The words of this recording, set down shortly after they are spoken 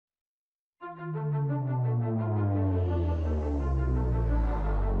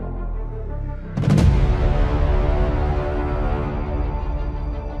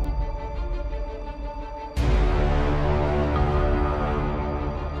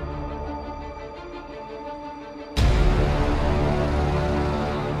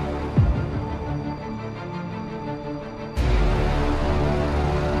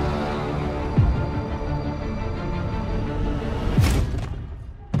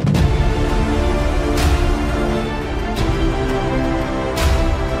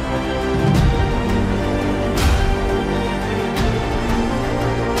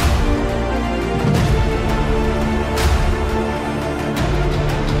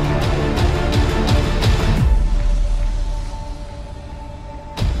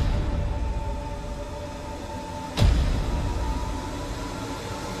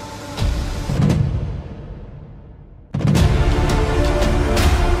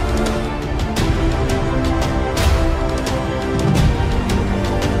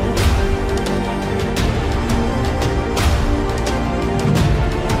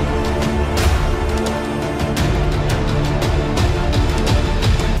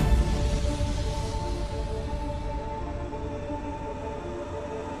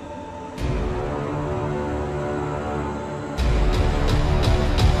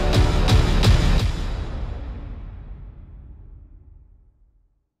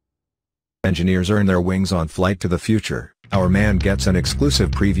Engineers earn their wings on Flight to the Future. Our man gets an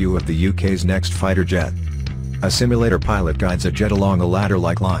exclusive preview of the UK's next fighter jet. A simulator pilot guides a jet along a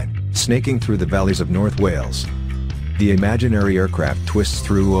ladder-like line, snaking through the valleys of North Wales. The imaginary aircraft twists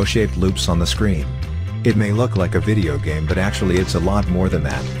through O-shaped loops on the screen. It may look like a video game, but actually it's a lot more than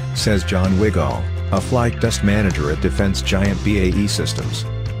that, says Jon Wiggall, a flight test manager at defense giant BAE Systems.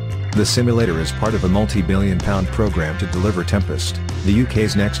 The simulator is part of a multi-billion-pound program to deliver Tempest, the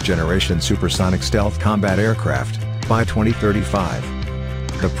UK's next-generation supersonic stealth combat aircraft, by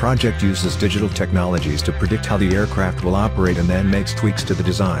 2035. The project uses digital technologies to predict how the aircraft will operate and then makes tweaks to the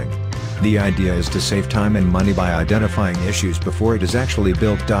design. The idea is to save time and money by identifying issues before it is actually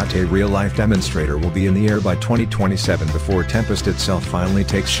built. A real-life demonstrator will be in the air by 2027 before Tempest itself finally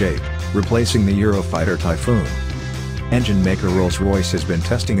takes shape, replacing the Eurofighter Typhoon. Engine maker Rolls-Royce has been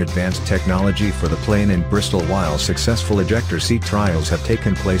testing advanced technology for the plane in Bristol while successful ejector seat trials have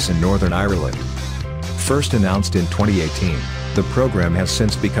taken place in Northern Ireland. First announced in 2018, the program has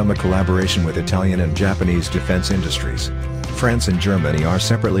since become a collaboration with Italian and Japanese defense industries. France and Germany are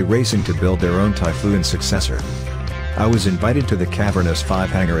separately racing to build their own Typhoon successor. I was invited to the Cavernous 5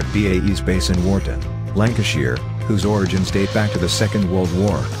 hangar at BAE's base in Wharton, Lancashire, whose origins date back to the Second World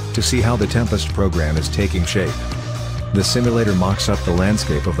War, to see how the Tempest program is taking shape. The simulator mocks up the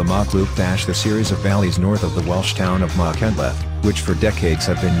landscape of the Mach Loop, the series of valleys north of the Welsh town of Machynlleth, which for decades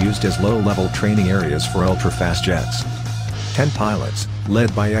have been used as low-level training areas for ultra-fast jets. 10 pilots,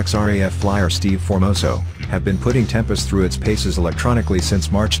 led by ex-RAF flyer Steve Formoso, have been putting Tempest through its paces electronically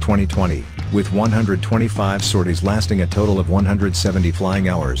since March 2020, with 125 sorties lasting a total of 170 flying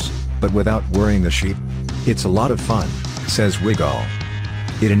hours, but without worrying the sheep. It's a lot of fun, says Wiggall.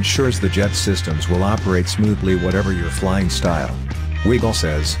 It ensures the jet systems will operate smoothly whatever your flying style. Wiggall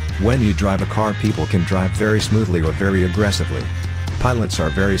says, when you drive a car, people can drive very smoothly or very aggressively. Pilots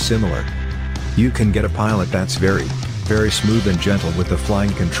are very similar. You can get a pilot that's very smooth and gentle with the flying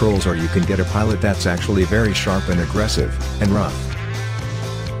controls, or you can get a pilot that's actually very sharp and aggressive and rough.